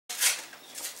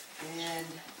And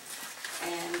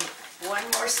one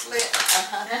more slit.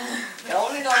 You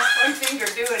only lost one finger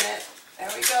doing it. There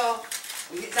we go.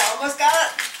 It's almost got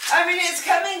it. I mean, it's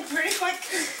coming pretty quick.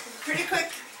 Pretty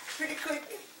quick. Pretty quick.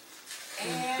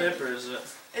 And what paper is it?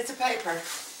 it's a paper.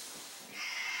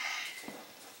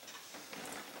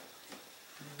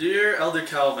 Dear Elder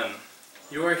Calvin,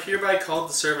 you are hereby called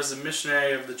to serve as a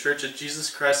missionary of the Church of Jesus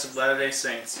Christ of Latter-day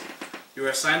Saints. You are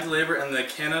assigned to labor in the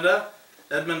Canada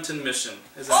Edmonton mission.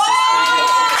 Is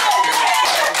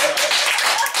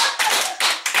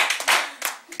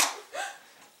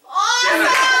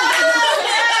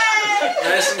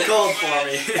nice and cold for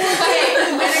me.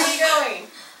 Okay, when are you going?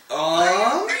 Are you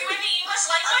in the English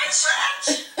language?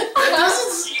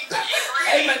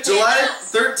 July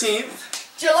 13th.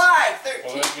 July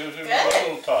Well, 13th. that gives him a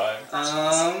little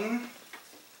time.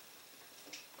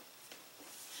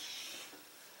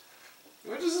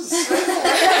 What does it say?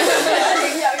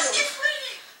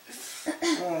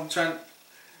 Oh, I'm trying.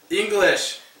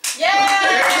 English. Yeah!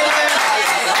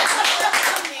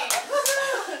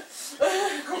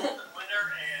 Winter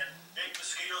and big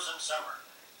mosquitoes in summer.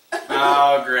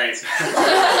 Oh, great.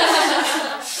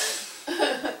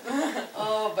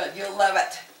 Oh, but you'll love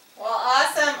it. Well,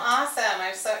 awesome, awesome.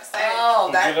 I'm so excited. Oh,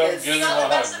 that Get up, is. get You him got the a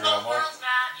best hug, of both Grandma. worlds,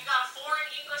 Matt. You got a foreign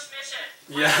English mission.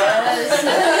 Yeah.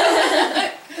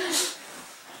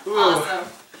 Ooh. Awesome.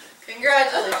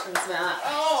 Congratulations, Matt.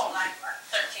 Oh. July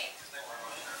 13th.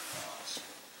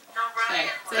 No, Okay.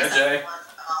 Hey, Jay.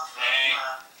 Hey,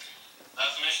 that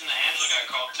was the mission that Angela got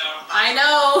called to. I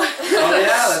know. Oh,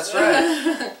 yeah, that's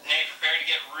right. Hey, prepare to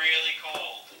get really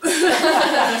cold.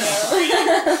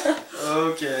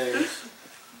 Okay.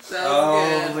 Sounds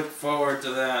Oh, good. look forward to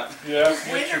that. You have to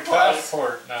get your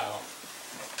passport now.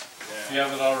 If you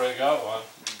haven't already got one.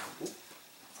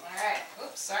 Alright.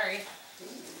 Oops, sorry.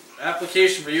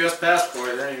 Application for U.S.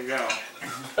 passport. There you go.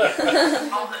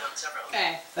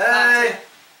 Okay. Hey.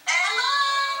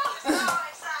 Hello! So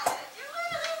excited.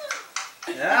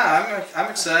 Yeah, I'm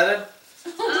excited.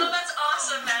 Oh, that's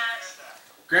awesome, Matt.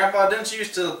 Grandpa, didn't you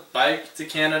used to bike to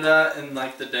Canada in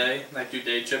like the day, like do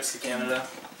day trips to Canada?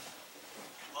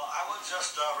 Well, I was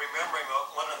just remembering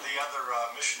what one of the other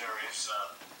missionaries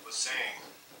was saying.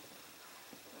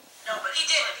 No, but he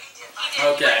did. He did.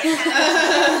 Okay. He went to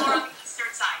more on the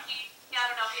eastern side. I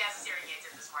don't know if he has his hearing aids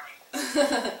in this morning.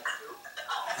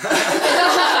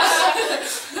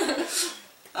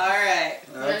 Alright.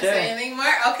 You want to Okay. say anything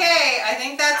more? Okay, I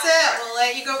think that's it. We'll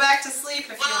let you go back to sleep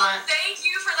if you Well, want. thank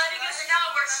you for letting us know.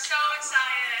 We're so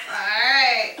excited.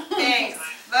 Alright. Thanks.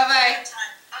 Bye-bye.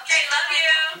 Okay, love you.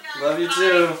 Love you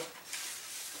too.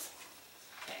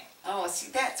 Okay. Oh,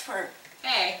 see, that's where.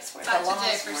 Hey, That's where talk the to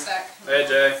Jay laws for a were. sec. Hey,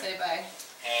 Jay. Say bye.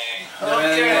 Hey, You have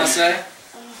anything you want to say?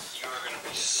 you are going to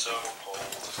be so cold.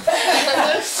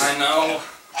 I know.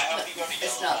 I hope you go to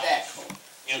It's not that cold.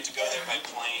 You have to go there by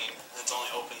plane, and it's only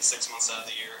open 6 months out of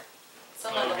the year.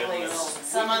 Some Oh, of the goodness.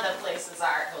 places,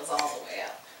 are it goes all the way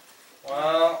up.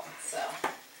 Well,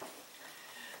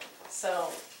 So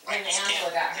when I just Angela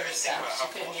can't got her ever think stuff, about she how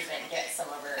couldn't cold you're even gonna get some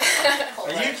of her.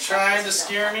 Are you trying to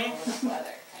scare me?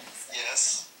 Weather kind of stuff.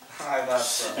 Yes. I thought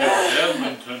so. Yeah,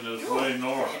 Edmonton is way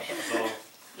north, so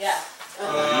Yeah.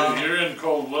 you're in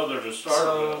cold weather to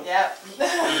start with. Yep.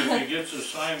 And if he gets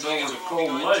assigned So I over guess to we Cold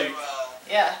won't be Lake, going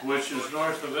to, Yeah. which is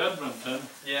north of Edmonton,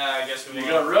 Yeah, I guess we you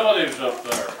will. got relatives up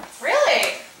there.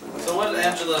 Really? So what did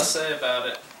Angela say about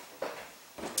it?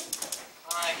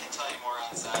 I can tell you more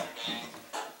on Saturday.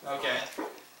 Okay.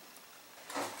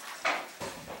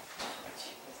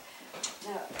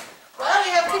 Well, we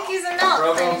have cookies and milk for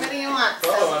Provo- anybody who wants.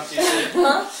 Provo empty seat.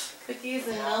 Huh? Cookies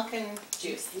and milk and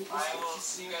juice. I will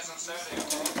see you guys on Saturday,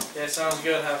 okay? Yeah, sounds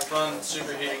good. Have fun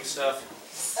superheating stuff.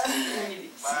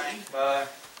 Bye. Bye.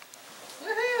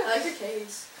 Woohoo! I like your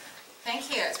case. Thank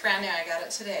you. It's brand new. I got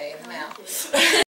it today in the mail.